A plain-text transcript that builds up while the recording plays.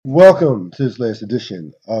Welcome to this latest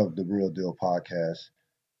edition of the Real Deal Podcast,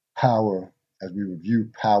 Power, as we review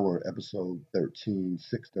Power episode 13,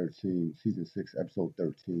 613, season 6, episode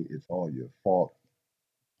 13. It's all your fault.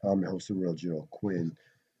 I'm your host, the Real Gerald Quinn,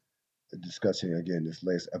 discussing again this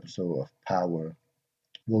latest episode of Power.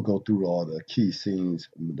 We'll go through all the key scenes,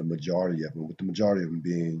 the majority of them, with the majority of them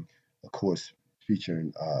being, of course,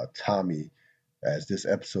 featuring Tommy, as this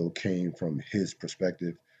episode came from his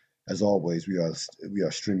perspective. As always, we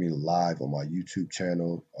are streaming live on my YouTube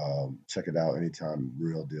channel. Check it out anytime.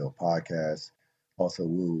 Real Deal Podcast. Also,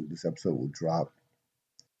 this episode will drop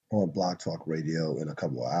on Blog Talk Radio in a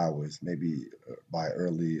couple of hours, maybe by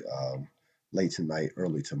late tonight,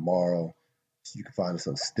 early tomorrow. So you can find us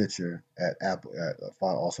on Stitcher at Apple,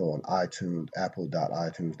 find also on iTunes,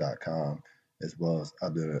 apple.itunes.com, as well as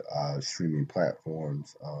other streaming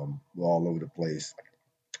platforms. We're all over the place,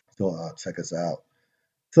 so check us out.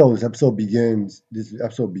 So This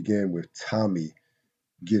episode began with Tommy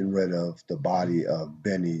getting rid of the body of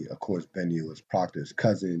Benny. Of course, Benny was Proctor's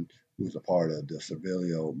cousin, who was a part of the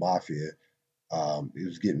Servilio Mafia. He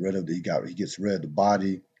was getting rid of he gets rid of the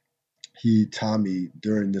body. Tommy,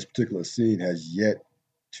 during this particular scene, has yet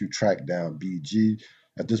to track down BG.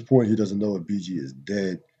 At this point, he doesn't know if BG is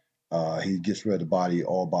dead. He gets rid of the body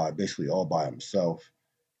basically all by himself.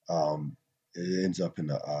 Um, it ends up in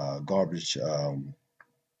the garbage,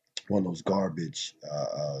 one of those garbage,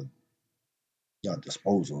 not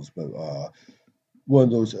disposals, but one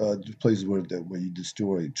of those places where you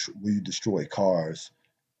destroy cars.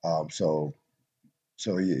 So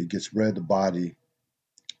he gets rid of the body.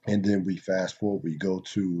 And then we fast forward, we go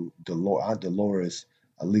to Aunt Dolores,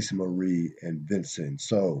 Elisa Marie, and Vincent.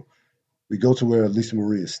 So we go to where Elisa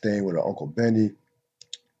Marie is staying with her Uncle Benny.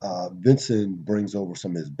 Vincent brings over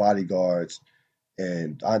some of his bodyguards,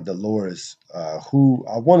 and Aunt Dolores, who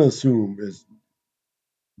I want to assume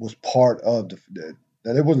was part of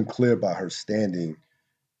that it wasn't clear about her standing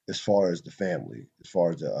as far as the family, as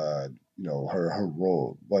far as her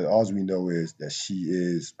role. But all we know is that she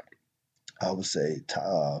is, I would say,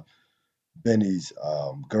 Benny's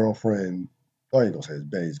girlfriend. I ain't gonna say it's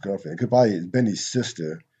Benny's girlfriend. It could probably it's Benny's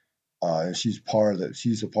sister, and she's part of the.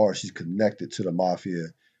 She's a part. She's connected to the mafia.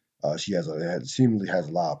 Seemingly has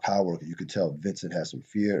a lot of power. You could tell Vincent has some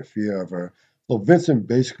fear of her. So Vincent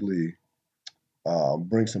basically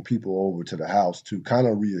brings some people over to the house to kind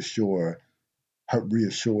of reassure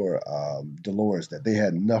Dolores that they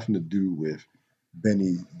had nothing to do with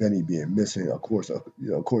Benny being missing. Of course,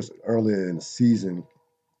 earlier in the season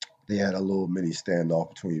they had a little mini standoff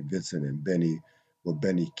between Vincent and Benny, where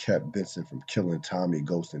Benny kept Vincent from killing Tommy,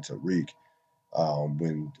 Ghost, and Tariq.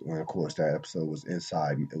 When of course that episode was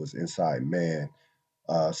inside, it was Inside Man.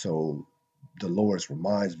 So Dolores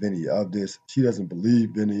reminds Benny of this. She doesn't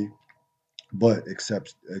believe Benny, but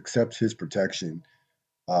accepts his protection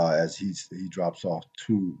as he drops off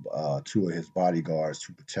two of his bodyguards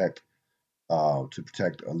to protect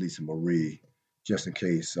Elisa Marie, just in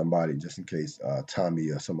case Tommy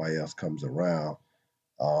or somebody else comes around,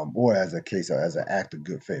 or as an act of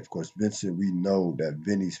good faith. Of course, Vincent, we know that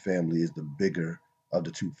Vinny's family is the bigger of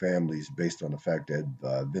the two families based on the fact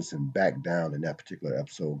that Vincent backed down in that particular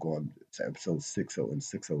episode, going to episode 60 and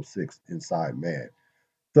 606, Inside Man.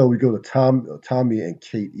 So we go to Tommy and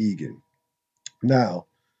Kate Egan. Now,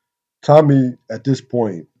 Tommy, at this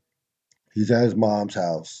point, he's at his mom's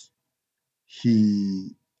house.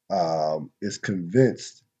 He is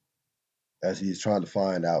convinced, as he's trying to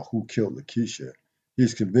find out who killed Lakeisha,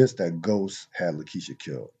 he's convinced that Ghost had Lakeisha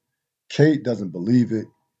killed. Kate doesn't believe it.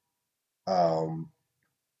 Um,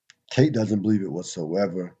 Kate doesn't believe it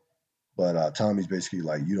whatsoever. But Tommy's basically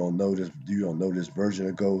like, you don't know this version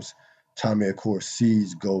of Ghost. Tommy, of course,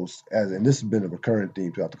 sees Ghost and this has been a recurring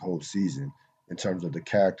theme throughout the whole season in terms of the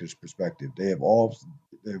characters' perspective. This is all,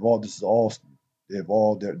 they've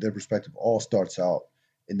all, their perspective all starts out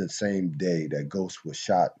in the same day that Ghost was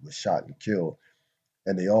shot and killed,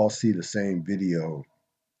 and they all see the same video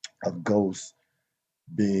of Ghost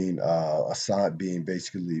being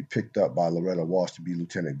basically picked up by Loretta Walsh to be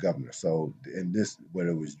lieutenant governor. So in this, whether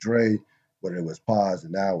it was Dre, whether it was Paz,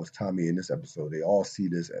 and now it was Tommy in this episode, they all see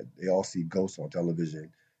this. They all see Ghost on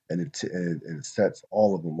television, and it sets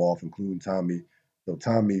all of them off, including Tommy. So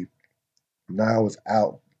Tommy now is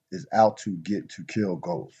out to kill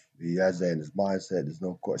Ghost. He has that in his mindset. There's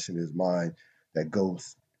no question in his mind that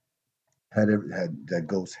Ghost had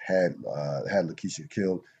Lakeisha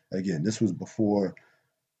killed. Again, this was before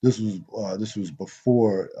he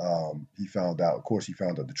found out. Of course, he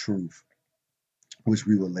found out the truth, which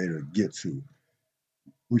we will later get to.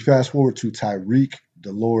 We fast forward to Tyreek,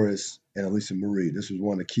 Dolores, and Elisa Marie. This was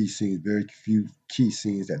one of the key scenes, very few key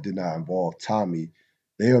scenes that did not involve Tommy.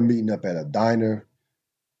 They are meeting up at a diner.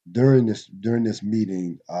 During this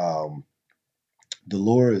meeting,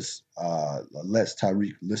 Dolores lets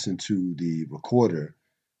Tyreek listen to the recording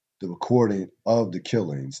of the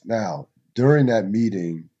killings. Now, during that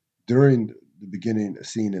meeting, during the beginning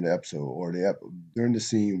scene in the episode, or during the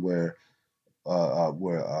scene where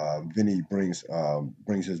Vinny brings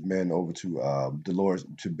his men over to Dolores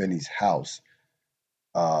to Benny's house.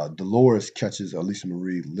 Dolores catches Elisa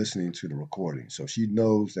Marie listening to the recording, so she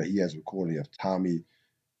knows that he has a recording of Tommy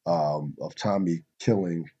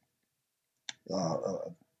killing uh,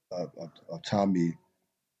 uh, of Tommy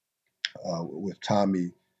with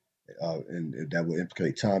Tommy, and that will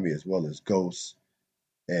implicate Tommy as well as Ghost.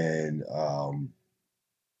 And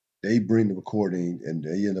they bring the recording, and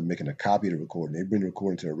they end up making a copy of the recording. They bring the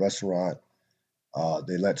recording to the restaurant.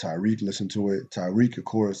 They let Tyreek listen to it. Tyreek, of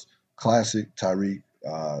course, classic Tyreek.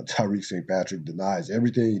 Tyreek St. Patrick denies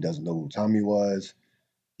everything. He doesn't know who Tommy was.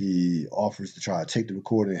 He offers to try to take the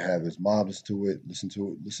recording and have his mom listens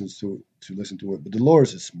to it. But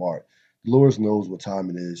Dolores is smart. Dolores knows what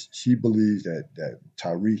time it is. She believes that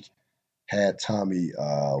Tyreek had Tommy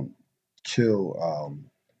kill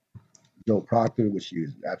Joe Proctor, which she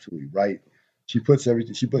is absolutely right. She puts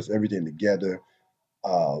everything together.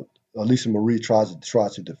 Elisa Marie tries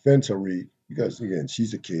to defend Tariq because again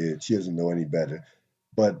she's a kid, she doesn't know any better.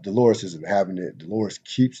 But Dolores isn't having it. Dolores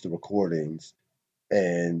keeps the recordings,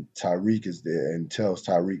 and Tyreek is there and tells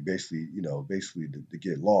Tyreek basically to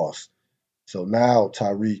get lost. So now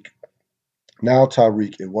Tyreek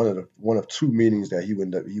in one of two meetings that he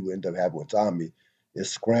would end up having with Tommy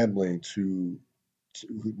is scrambling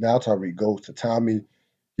now Tyreek goes to Tommy.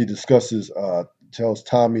 He tells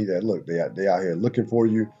Tommy that look, they out here looking for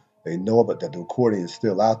you. They know about that the recording is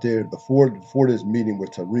still out there. Before this meeting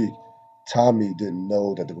with Tariq, Tommy didn't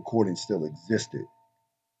know that the recording still existed.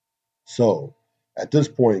 So at this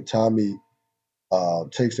point, Tommy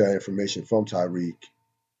takes that information from Tyreek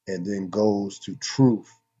and then goes to Truth,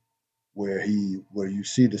 where you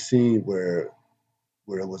see the scene where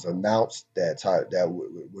it was announced where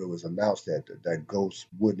it was announced that Ghost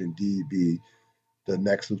would indeed be the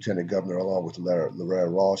next lieutenant governor, along with Loretta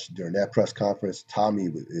Ross. During that press conference,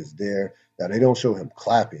 Tommy is there. Now, they don't show him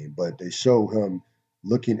clapping, but they show him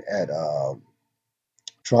looking at,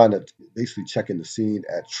 trying to basically checking the scene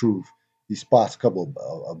at Truth. He spots a couple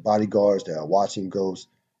of bodyguards that are watching Ghost,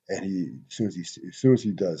 and as soon as he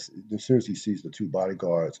sees the two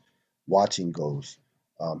bodyguards watching Ghost,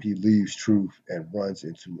 he leaves Truth and runs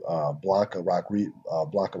into Blanca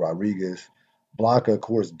Rodriguez. Blanca, of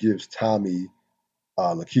course, gives Tommy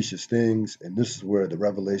Lakeisha's things, and this is where the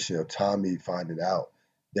revelation of Tommy finding out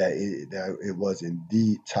that it was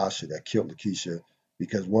indeed Tasha that killed Lakeisha,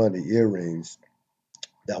 because one of the earrings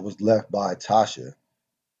that was left by Tasha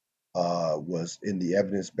was in the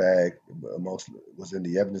evidence bag. Amongst was in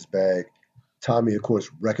the evidence bag. Tommy, of course,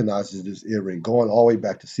 recognizes this earring going all the way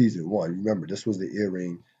back to season one. Remember, this was the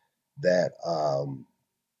earring that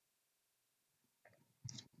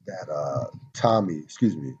Tommy,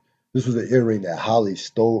 excuse me, this was the earring that Holly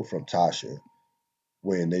stole from Tasha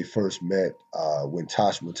when they first met. When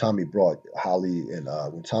Tommy brought Holly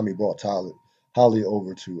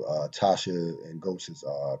over to Tasha and Ghost's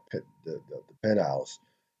the penthouse,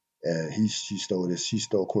 and she stole this.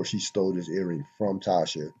 Of course, she stole this earring from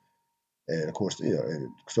Tasha, and of course,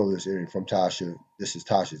 and stole this earring from Tasha. This is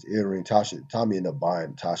Tasha's earring. Tommy ended up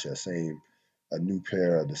buying Tasha a new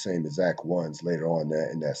pair of the same exact ones later on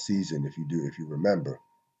in that season, if you remember.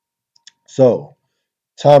 So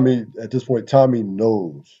Tommy, at this point, Tommy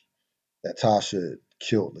knows that Tasha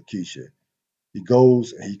killed Lakeisha. He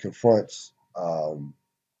goes and he confronts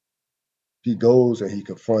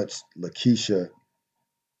Lakeisha,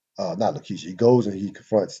 not Lakeisha. He goes and he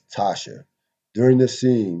confronts Tasha. During this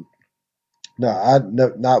scene, now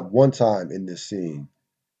not one time in this scene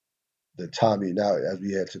that Tommy, now as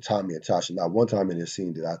we head to Tommy and Tasha, not one time in this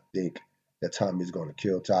scene did I think that Tommy is going to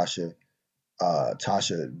kill Tasha.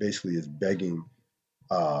 Tasha basically is begging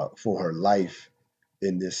for her life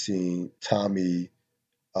in this scene.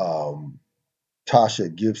 Um,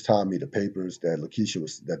 Tasha gives Tommy the papers that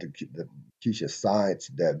Lakeisha signed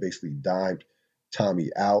that basically dimed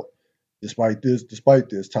Tommy out. Despite this,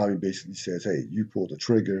 Tommy basically says, "Hey, you pulled the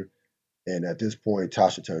trigger." And at this point,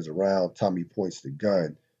 Tasha turns around. Tommy points the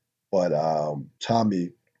gun, but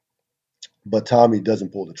Tommy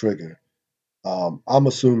doesn't pull the trigger. I'm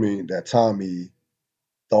assuming that Tommy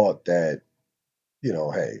thought that,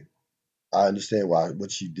 hey, I understand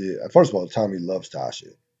what she did. First of all, Tommy loves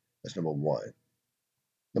Tasha. That's number one.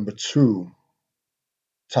 Number two,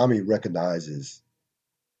 Tommy recognizes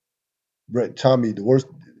Tommy the worst.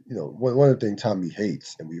 One of the things Tommy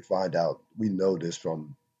hates, and we know this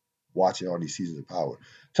from watching all these seasons of Power.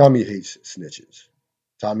 Tommy hates snitches.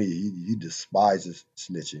 Tommy he despises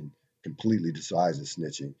snitching, completely despises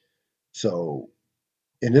snitching. So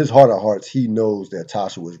in his heart of hearts, he knows that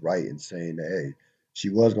Tasha was right in saying that, hey, she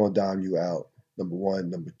was going to dime you out. Number one.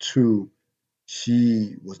 Number two,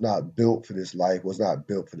 she was not built for this life, was not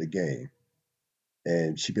built for the game.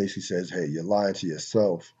 And she basically says, hey, you're lying to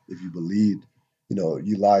yourself if you believe,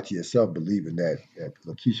 you lied to yourself believing that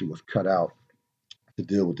Lakeisha was cut out to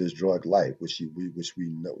deal with this drug life, which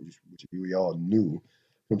we all knew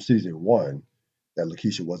from season one that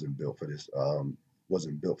Lakeisha wasn't built for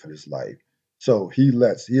this life. So he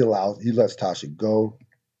lets Tasha go.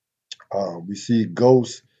 We see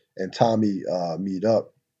Ghost and Tommy meet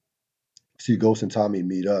up. See Ghost and Tommy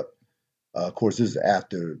meet up. Of course, this is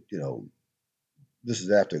after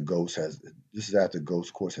Ghost,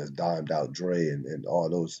 of course, has dimed out Dre and all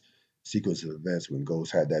those sequence of events when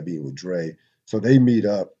Ghost had that meeting with Dre. So they meet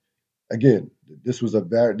up again.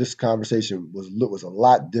 This conversation was a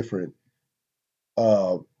lot different.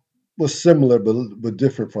 Uh, was similar but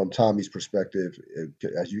different from Tommy's perspective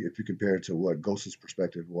if you compare it to what Ghost's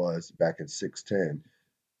perspective was back in 610.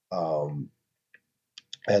 Um,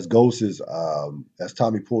 as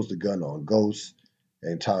Tommy pulls the gun on Ghost,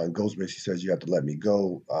 and Ghost basically says, "You have to let me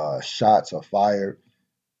go." Shots are fired.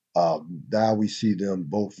 Now we see them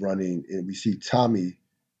both running, and we see Tommy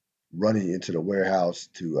running into the warehouse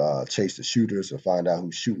to chase the shooters and find out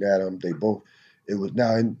who's shooting at him. They both. It was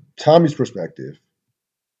now in Tommy's perspective.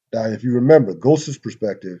 Now, if you remember, Ghost's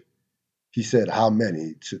perspective, he said how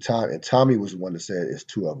many to Tom, and Tommy was the one that said it's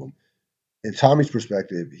two of them. In Tommy's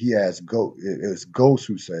perspective, he has it's Ghost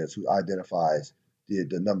who identifies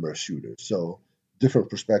the number of shooters. So different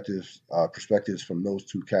perspectives from those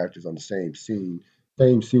two characters on the same scene,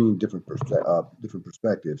 different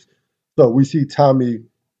perspectives. So we see Tommy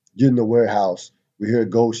get in the warehouse. We hear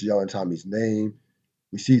Ghost yelling Tommy's name.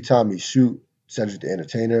 We see Tommy shoot Cedric the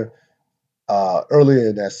Entertainer. Earlier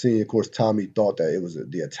in that scene, of course, Tommy thought that it was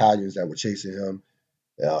the Italians that were chasing him.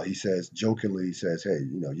 He says jokingly, he says, "Hey,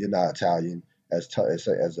 you're not Italian." As Cedric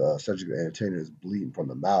the Entertainer is bleeding from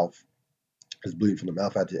the mouth,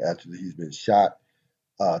 after he's been shot.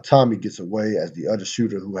 Tommy gets away as the other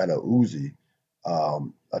shooter who had a Uzi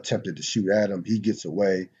attempted to shoot at him. He gets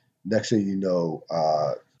away. Next thing you know,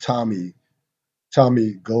 Tommy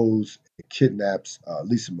goes and kidnaps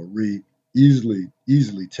Lisa Marie, easily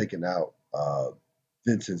taking out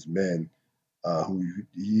Vincent's men, who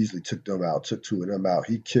he easily took two of them out.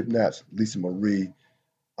 He kidnaps Lisa Marie,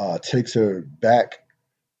 takes her back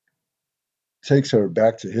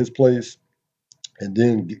to his place, and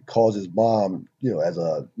then calls his mom, as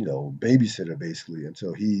a babysitter basically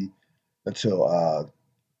until uh,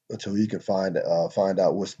 until he can find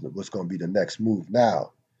out what's going to be the next move.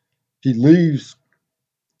 Now he leaves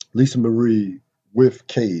Lisa Marie with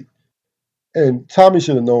Kate, and Tommy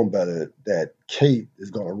should have known better that Kate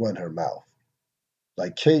is going to run her mouth.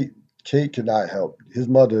 Like Kate cannot help. His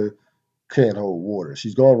mother can't hold water.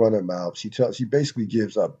 She's going to run her mouth. She basically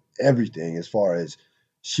gives up everything as far as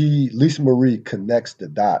Lisa Marie connects the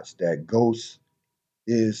dots that Ghost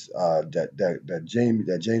is that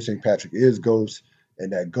James St. Patrick is Ghost,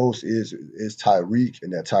 and that Ghost is Tyreek,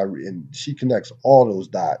 and that Tyreek, and she connects all those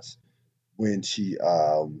dots when she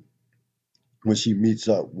meets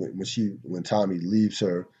up when Tommy leaves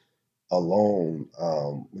her alone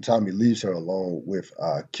with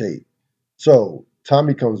Kate. So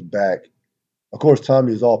Tommy comes back. Of course,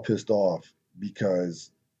 Tommy is all pissed off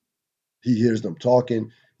because he hears them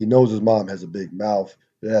talking. He knows his mom has a big mouth.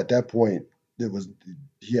 But at that point, it was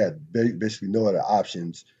he had basically no other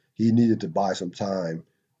options. He needed to buy some time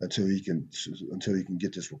until he can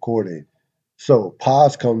get this recording. So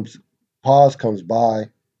Paz comes by,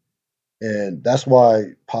 and that's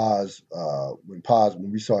why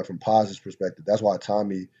when we saw it from Paz's perspective, that's why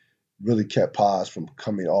Tommy really kept Paz from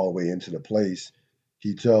coming all the way into the place.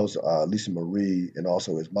 He tells Lisa Marie and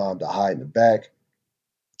also his mom to hide in the back,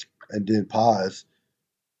 and then Paz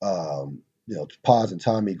and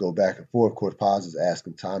Tommy go back and forth. Of course, Paz is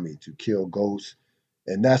asking Tommy to kill Ghost,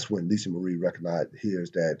 and that's when Lisa Marie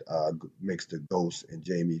hears that makes the Ghost and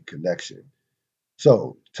Jamie connection.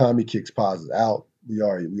 So Tommy kicks Paz out.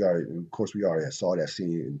 Of course, we already saw that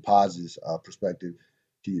scene in Paz's perspective.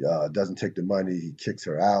 He doesn't take the money. He kicks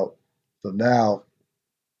her out. So now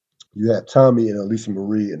you have Tommy and Lisa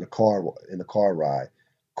Marie in the car ride.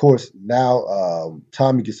 Of course, now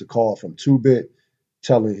Tommy gets a call from Two Bit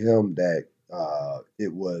telling him that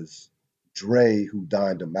it was Dre, who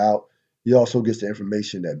dined him out. He also gets the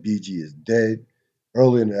information that BG is dead.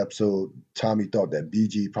 Early in the episode, Tommy thought that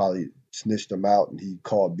BG probably snitched him out, and he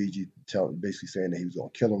called BG, basically saying that he was going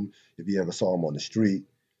to kill him if he ever saw him on the street.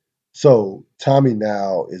 So Tommy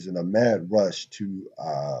now is in a mad rush to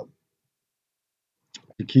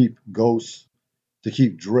keep Ghost to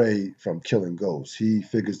keep Dre from killing Ghost. He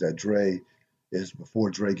figures that Dre is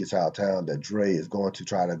before Dre gets out of town that Dre is going to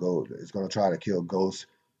try to kill Ghost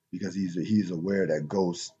because he's aware that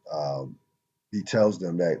Ghost he tells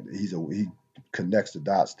them that he connects the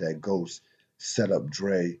dots that Ghost set up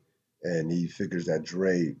Dre, and he figures that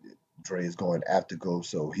Dre is going after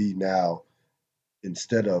Ghost. So he now,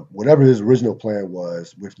 instead of whatever his original plan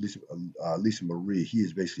was with Lisa Marie, he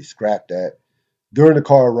has basically scrapped that. During the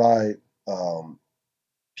car ride, um,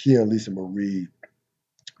 he and Lisa Marie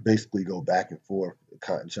basically go back and forth in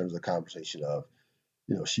terms of the conversation of,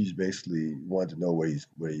 she's basically wanted to know where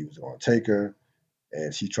he was going to take her,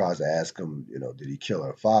 and she tries to ask him, did he kill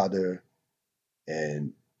her father?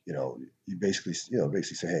 And he basically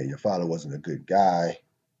say, hey, your father wasn't a good guy.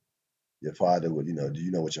 Your father would, do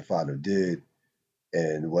you know what your father did,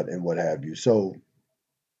 and what have you? So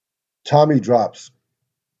Tommy drops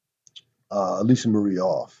Alicia Marie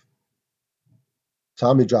off.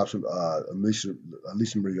 Tommy drops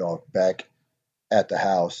Alicia Marie off back at the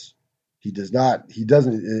house. He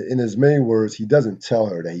doesn't, in his main words, he doesn't tell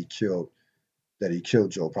her that he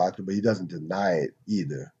killed Joe Proctor, but he doesn't deny it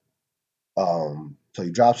either. So he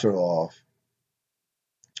drops her off.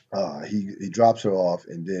 He drops her off,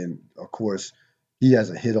 and then of course he has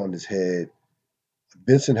a hit on his head.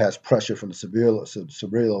 Vincent has pressure from the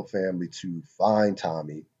Cirillo family to find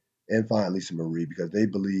Tommy and find Lisa Marie because they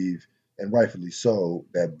believe, and rightfully so,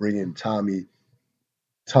 that bringing Tommy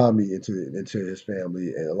into his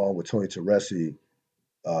family, and along with Tony Teresi,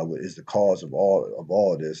 is the cause of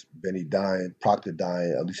all of this. Benny dying, Proctor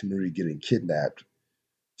dying, Lisa Marie getting kidnapped.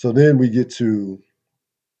 So then we get to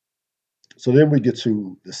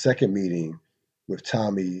the second meeting with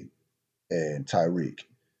Tommy and Tyreek.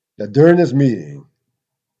 Now during this meeting,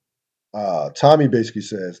 Tommy basically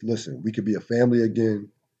says, "Listen, we could be a family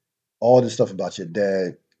again. All this stuff about your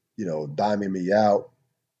dad, diming me out,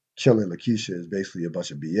 killing Lakeisha is basically a bunch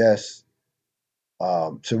of BS."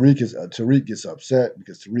 Tariq gets upset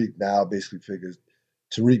because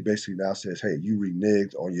Tariq basically now says, "Hey, you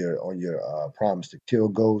reneged on your promise to kill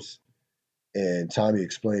Ghost." And Tommy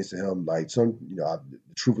explains to him like the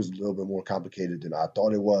truth is a little bit more complicated than I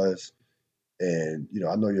thought it was, and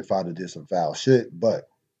I know your father did some foul shit, but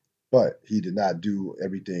he did not do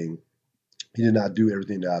everything. He did not do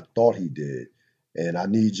everything that I thought he did, and I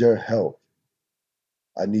need your help.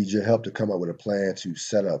 I need your help to come up with a plan to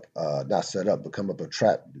set up, not set up, but come up with a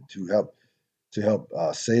trap to help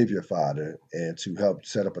save your father and to help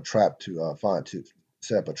set up a trap to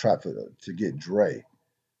set up a trap to get Dre.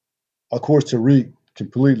 Of course, Tariq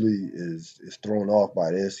completely is thrown off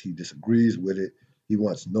by this. He disagrees with it. He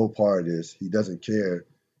wants no part of this. He doesn't care.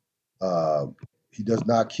 Uh, he does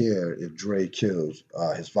not care if Dre kills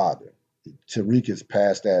his father. Tariq is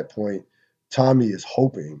past that point. Tommy is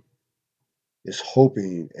hoping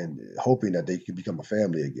that they can become a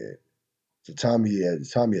family again. So Tommy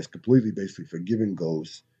has completely basically forgiven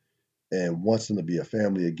Ghost and wants them to be a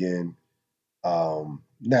family again.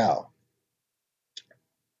 Now,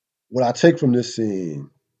 what I take from this scene,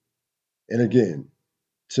 and again,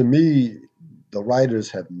 to me, the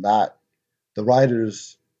writers have not the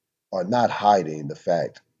writers are not hiding the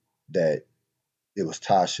fact that it was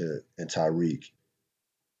Tasha and Tyreek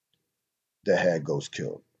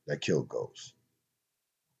that killed Ghost.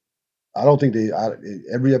 I don't think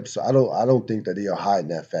every episode. I don't think that they are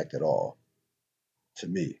hiding that fact at all. To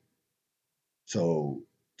me, so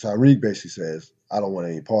Tyreek basically says, "I don't want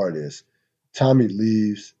any part of this." Tommy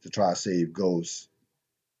leaves to try to save Ghost,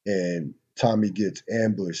 and Tommy gets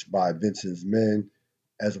ambushed by Vincent's men.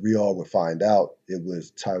 As we all would find out, it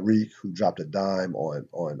was Tyreek who dropped a dime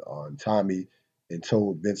on Tommy and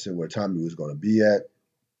told Vincent where Tommy was going to be at.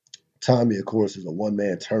 Tommy, of course, is a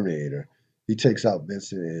one-man Terminator. He takes out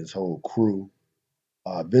Vincent and his whole crew.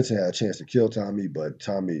 Vincent had a chance to kill Tommy, but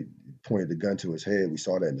Tommy pointed the gun to his head. We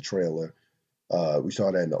saw that in the trailer. We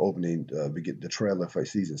saw that in the opening. We get the trailer for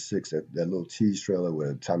season 6, that little tease trailer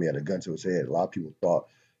where Tommy had a gun to his head. A lot of people thought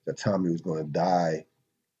that Tommy was going to die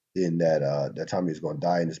that Tommy was going to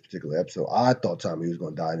die in this particular episode. I thought Tommy was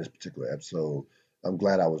going to die in this particular episode. I'm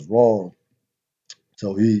glad I was wrong.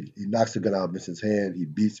 So he knocks the gun out of Vincent's hand. He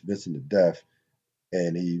beats Vincent to death,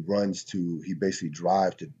 and he basically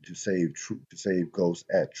drives to save Ghost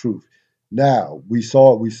at Truth. Now we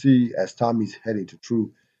see as Tommy's heading to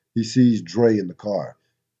Truth, he sees Dre in the car.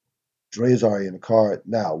 Dre's already in the car.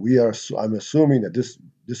 Now we are. I'm assuming that this.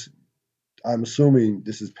 I'm assuming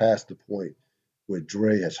this is past the point where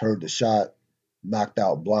Dre has heard the shot, knocked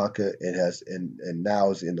out Blanca, and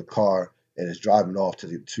now is in the car and is driving off to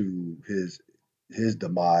his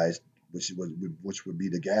demise, which would be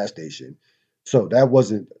the gas station. So that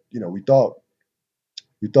wasn't. We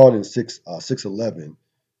thought in 611,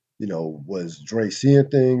 was Dre seeing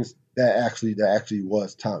things. That actually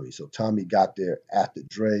was Tommy. So Tommy got there after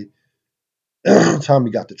Dre.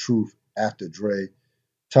 Tommy got the truth after Dre.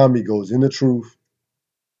 Tommy goes in the truth,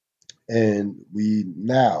 and we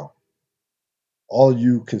now, all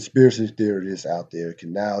you conspiracy theorists out there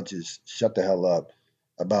can now just shut the hell up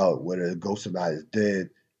about whether Ghost or not is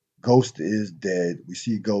dead. Ghost is dead. We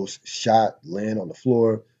see Ghost shot, laying on the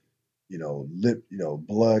floor,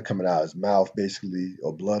 blood coming out of his mouth, basically,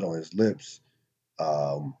 or blood on his lips,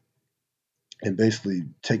 um, and basically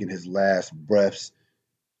taking his last breaths.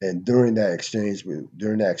 And during that exchange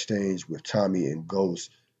with Tommy and Ghost,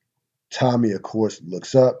 Tommy, of course,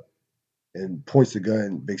 looks up and points the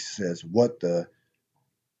gun, basically says, "What the?"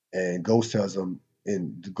 And Ghost tells him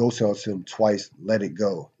twice, "Let it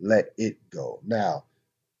go, let it go." Now,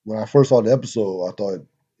 when I first saw the episode, I thought,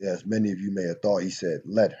 as many of you may have thought, he said,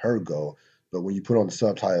 "Let her go." But when you put on the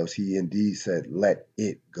subtitles, he indeed said, "Let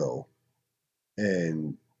it go."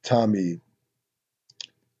 And Tommy,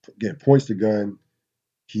 again, points the gun.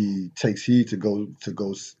 He takes heed to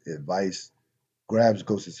Ghost's advice, grabs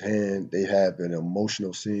Ghost's hand. They have an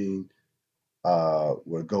emotional scene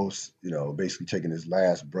where Ghost, basically taking his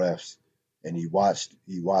last breaths, and he watched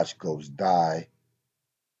Ghost die,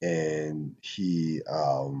 and he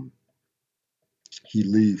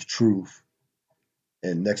leaves Truth,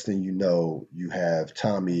 and next thing you know, you have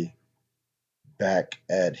Tommy back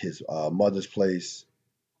at his mother's place,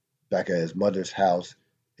 back at his mother's house.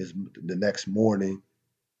 The next morning,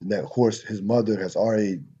 of course, his mother has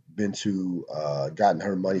already been to gotten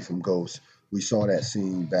her money from Ghost. We saw that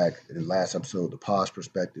scene back in the last episode, the pause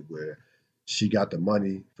perspective, where she got the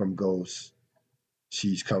money from Ghost.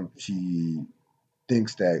 She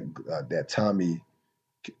thinks that Tommy.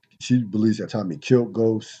 She believes that Tommy killed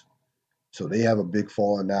Ghost. So they have a big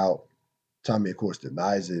falling out. Tommy, of course,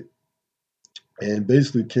 denies it. And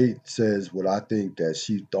basically, Kate says what I think that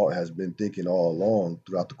she thought has been thinking all along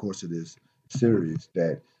throughout the course of this series,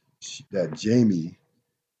 that Jamie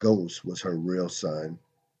Ghost was her real son,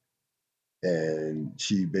 and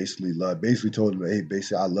she basically told him, "Hey,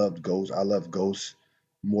 basically, I loved Ghost. I love Ghost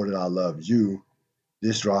more than I love you."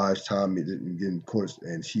 This drives Tommy, again, of course,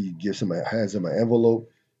 and she hands him an envelope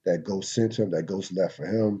that Ghost sent him, that Ghost left for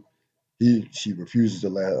him. She refuses to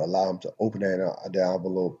allow him to open that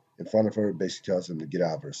envelope in front of her. Basically, tells him to get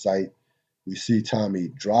out of her sight. We see Tommy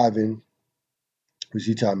driving. We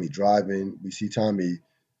see Tommy driving. We see Tommy,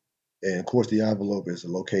 and of course, the envelope is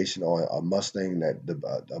a location on a Mustang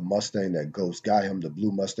a Mustang that Ghost got him, the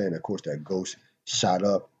blue Mustang. Of course, that Ghost shot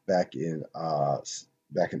up back in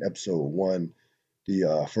episode one,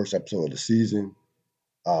 the first episode of the season.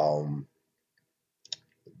 Um,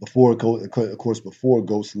 of course, before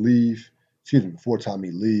Ghost leave, excuse me, before Tommy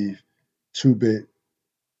leave, Two Bit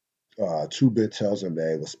Two Bit tells him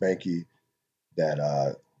that it was Spanky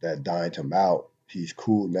that dined him out. He's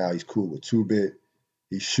cool now. He's cool with Two Bit.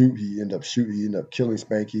 He ended up shooting. He ended up killing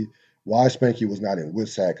Spanky. Why Spanky was not in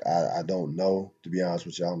Witsack, I don't know. To be honest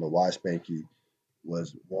with you, I don't know why Spanky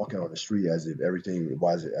was walking on the street as if everything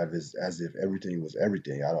was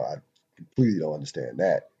everything. I completely don't understand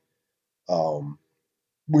that. Um,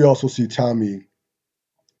 we also see Tommy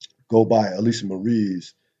go by Elisa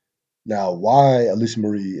Marie's. Now, why Elisa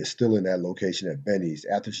Marie is still in that location at Benny's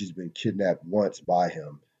after she's been kidnapped once by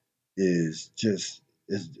him is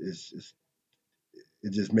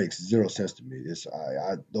it just makes zero sense to me.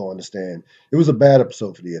 I don't understand. It was a bad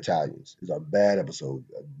episode for the Italians. It was a bad episode.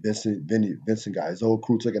 Vincent got his whole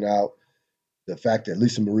crew taken out. The fact that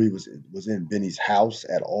Lisa Marie was in Benny's house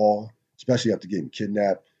at all, especially after getting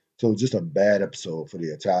kidnapped. So just a bad episode for the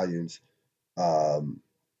Italians. Um,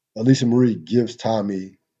 Elisa Marie gives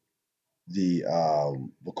Tommy the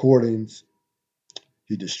recordings.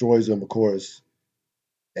 He destroys them, of course,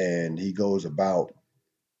 and he goes about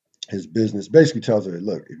his business. Basically, tells her,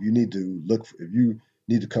 "Look, if you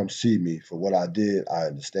need to come see me for what I did, I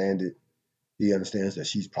understand it." He understands that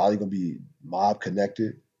she's probably gonna be mob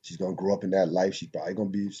connected. She's gonna grow up in that life. She's probably gonna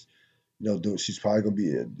be, she's probably gonna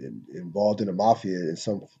be involved in the mafia in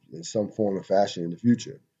some form or fashion in the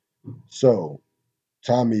future. So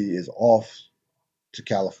Tommy is off to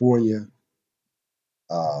California.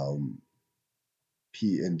 Um,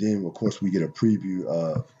 and then of course we get a preview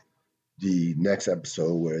of the next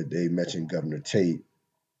episode where they mention Governor Tate,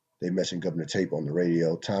 They mention Governor Tate on the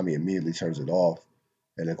radio. Tommy immediately turns it off,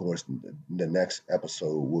 and of course, the next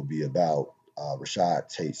episode will be about Rashad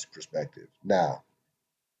Tate's perspective. Now,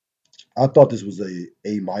 I thought this was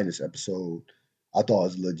a minus episode. I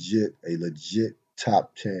thought it was a legit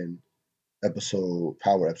top 10 episode,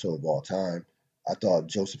 power episode of all time. I thought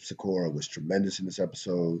Joseph Sikora was tremendous in this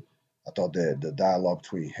episode. I thought that the dialogue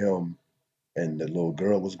between him and the little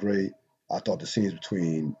girl was great. I thought the scenes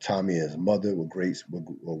between Tommy and his mother were great,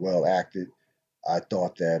 were well acted. I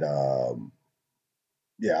thought that,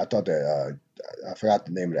 yeah, I thought that I forgot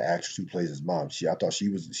the name of the actress who plays his mom. I thought she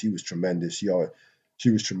was tremendous. She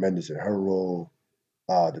was tremendous in her role.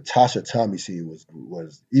 The Tasha Tommy scene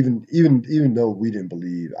was even though we didn't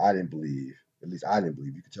believe, I didn't believe, at least I didn't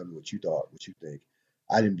believe. You can tell me what you thought, what you think.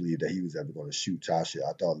 I didn't believe that he was ever going to shoot Tasha.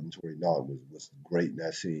 I thought Tori Knott was great in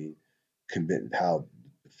that scene, convinced how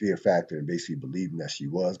the fear factor and basically believing that she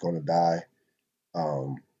was going to die.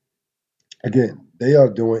 Um, Again, they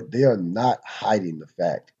are not hiding the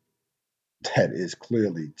fact that it's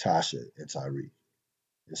clearly Tasha and Tyreek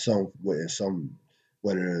in some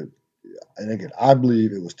whether. And again, I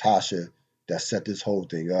believe it was Tasha that set this whole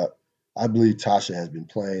thing up. I believe Tasha has been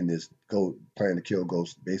playing to kill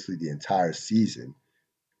Ghost basically the entire season.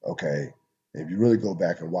 Okay, and if you really go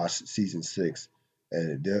back and watch season 6,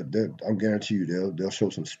 and I'm guarantee you they'll show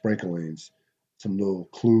some sprinklings, some little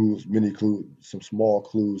clues, mini clues, some small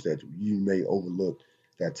clues that you may overlook.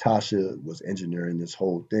 That Tasha was engineering this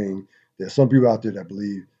whole thing. There's some people out there that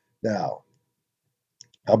believe now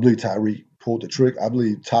I believe Tyreek pulled the trick. I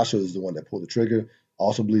believe Tasha is the one that pulled the trigger. I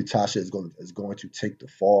also believe Tasha is going to take the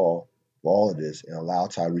fall for all of this and allow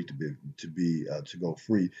Tyreek to go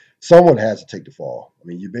free. Someone has to take the fall. I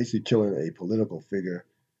mean, you're basically killing a political figure.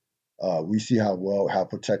 We see how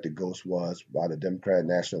protected Ghost was by the Democratic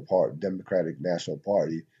National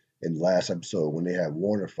Party in the last episode when they had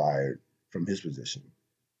Warner fired from his position.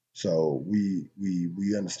 So we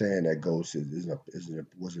understand that Ghost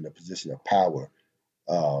was in a position of power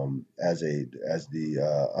as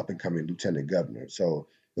the up and coming lieutenant governor. So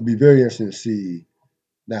it'll be very interesting to see.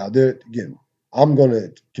 Now, there again, I'm going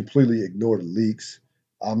to completely ignore the leaks.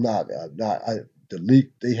 I'm not the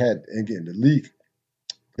leak they had again. The leak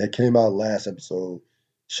that came out last episode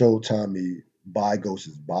showed Tommy by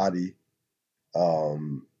Ghost's body,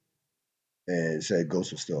 um, and said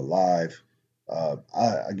Ghost was still alive.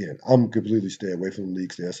 I'm completely stay away from the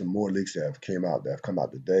leaks. There's some more leaks that have come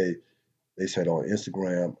out today. They said on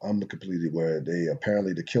Instagram, I'm completely aware. They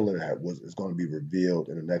apparently the killer is going to be revealed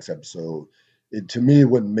in the next episode. To me, it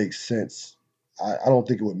wouldn't make sense. I don't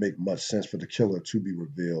think it would make much sense for the killer to be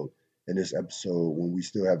revealed in this episode when we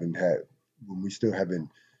still haven't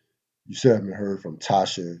you still haven't heard from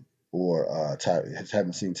Tasha or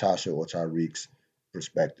haven't seen Tasha or Tyreek's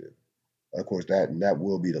perspective. Of course, that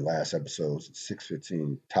will be the last episode,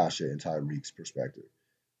 6:15, Tasha and Tyreek's perspective.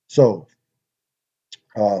 So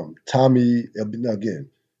Tommy, again,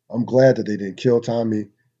 I'm glad that they didn't kill Tommy.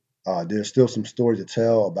 There's still some story to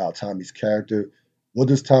tell about Tommy's character. What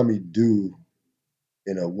does Tommy do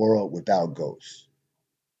in a world without ghosts?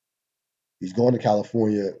 He's going to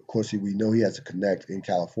California. Of course, we know he has to connect in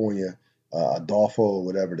California. Adolfo, or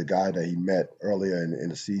whatever, the guy that he met earlier in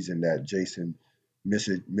the season that Jason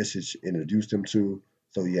Message introduced him to.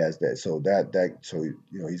 So he has that.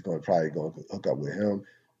 He's going to probably going to hook up with him.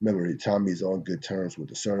 Remember, Tommy's on good terms with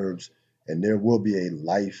the Serbs, and there will be a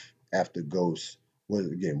life after Ghosts. What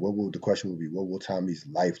will the question will be? What will Tommy's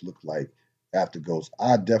life look like after Ghosts?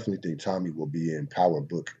 I definitely think Tommy will be in Power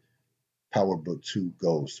Book Two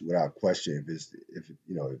Ghost without question.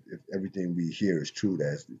 If everything we hear is true,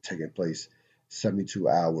 that's taking place 72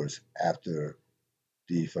 hours after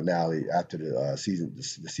the finale, after the season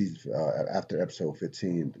after episode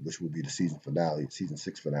 15, which will be the season finale, season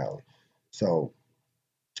 6 finale. So,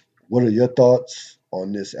 what are your thoughts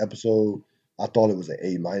on this episode? I thought it was an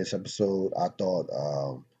A minus episode. I thought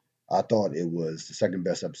it was the second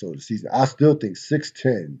best episode of the season. I still think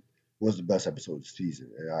 610 was the best episode of the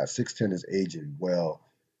season. And 610 is aging well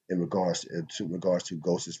in regards to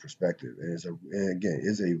Ghost's perspective, and again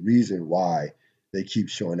is a reason why they keep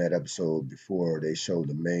showing that episode before they show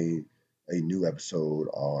a new episode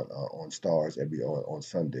on Stars on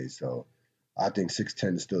Sunday. So I think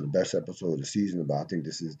 610 is still the best episode of the season, but I think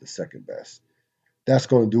this is the second best. That's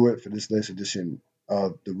going to do it for this latest edition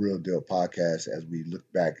of the Real Deal podcast as we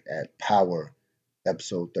look back at Power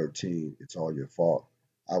episode 13. It's all your fault.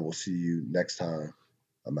 I will see you next time.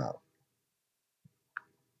 I'm out.